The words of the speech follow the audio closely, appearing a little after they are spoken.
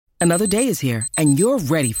Another day is here, and you're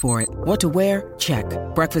ready for it. What to wear? Check.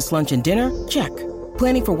 Breakfast, lunch, and dinner? Check.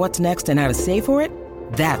 Planning for what's next and how to save for it?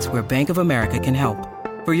 That's where Bank of America can help.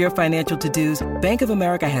 For your financial to-dos, Bank of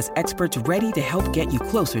America has experts ready to help get you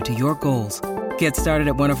closer to your goals. Get started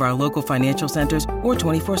at one of our local financial centers or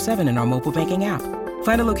 24/7 in our mobile banking app.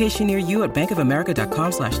 Find a location near you at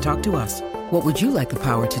bankofamerica.com/talktous. What would you like the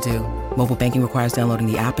power to do? Mobile banking requires downloading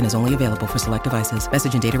the app and is only available for select devices.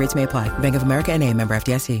 Message and data rates may apply. Bank of America N.A., member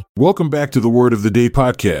FDIC. Welcome back to the Word of the Day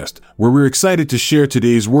podcast, where we're excited to share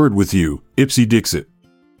today's word with you, Ipse dixit.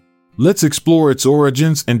 Let's explore its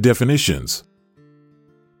origins and definitions.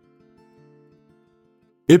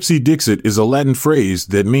 Ipse dixit is a Latin phrase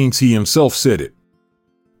that means he himself said it.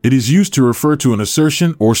 It is used to refer to an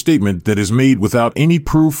assertion or statement that is made without any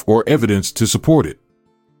proof or evidence to support it.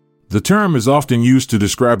 The term is often used to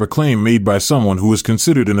describe a claim made by someone who is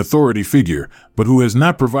considered an authority figure, but who has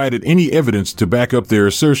not provided any evidence to back up their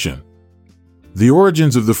assertion. The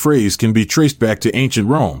origins of the phrase can be traced back to ancient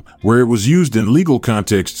Rome, where it was used in legal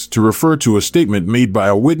contexts to refer to a statement made by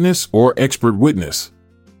a witness or expert witness.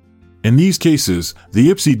 In these cases, the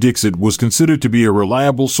Ipse dixit was considered to be a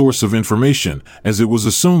reliable source of information, as it was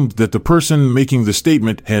assumed that the person making the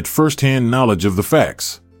statement had first-hand knowledge of the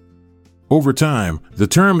facts. Over time, the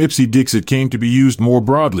term Ipse dixit came to be used more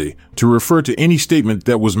broadly to refer to any statement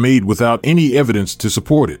that was made without any evidence to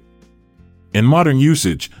support it. In modern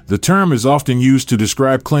usage, the term is often used to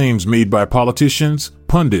describe claims made by politicians,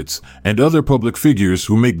 pundits, and other public figures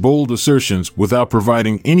who make bold assertions without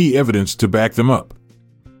providing any evidence to back them up.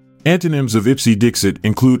 Antonyms of Ipse dixit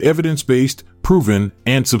include evidence-based, proven,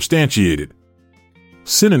 and substantiated.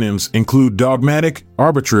 Synonyms include dogmatic,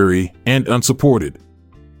 arbitrary, and unsupported.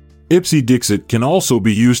 Ipse dixit can also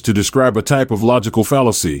be used to describe a type of logical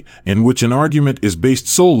fallacy in which an argument is based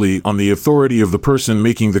solely on the authority of the person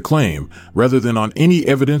making the claim, rather than on any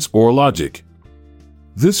evidence or logic.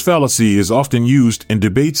 This fallacy is often used in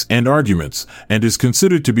debates and arguments, and is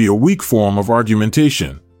considered to be a weak form of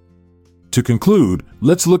argumentation. To conclude,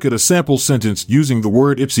 let's look at a sample sentence using the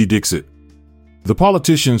word Ipse dixit. The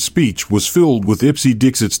politician's speech was filled with Ipse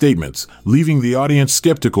dixit statements, leaving the audience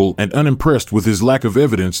skeptical and unimpressed with his lack of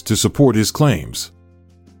evidence to support his claims.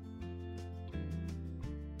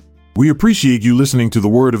 We appreciate you listening to the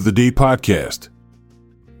Word of the Day podcast.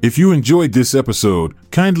 If you enjoyed this episode,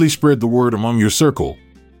 kindly spread the word among your circle.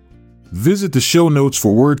 Visit the show notes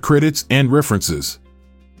for word credits and references.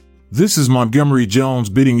 This is Montgomery Jones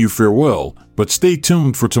bidding you farewell, but stay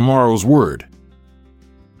tuned for tomorrow's word.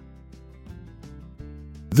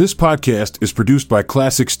 This podcast is produced by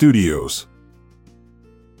Classic Studios.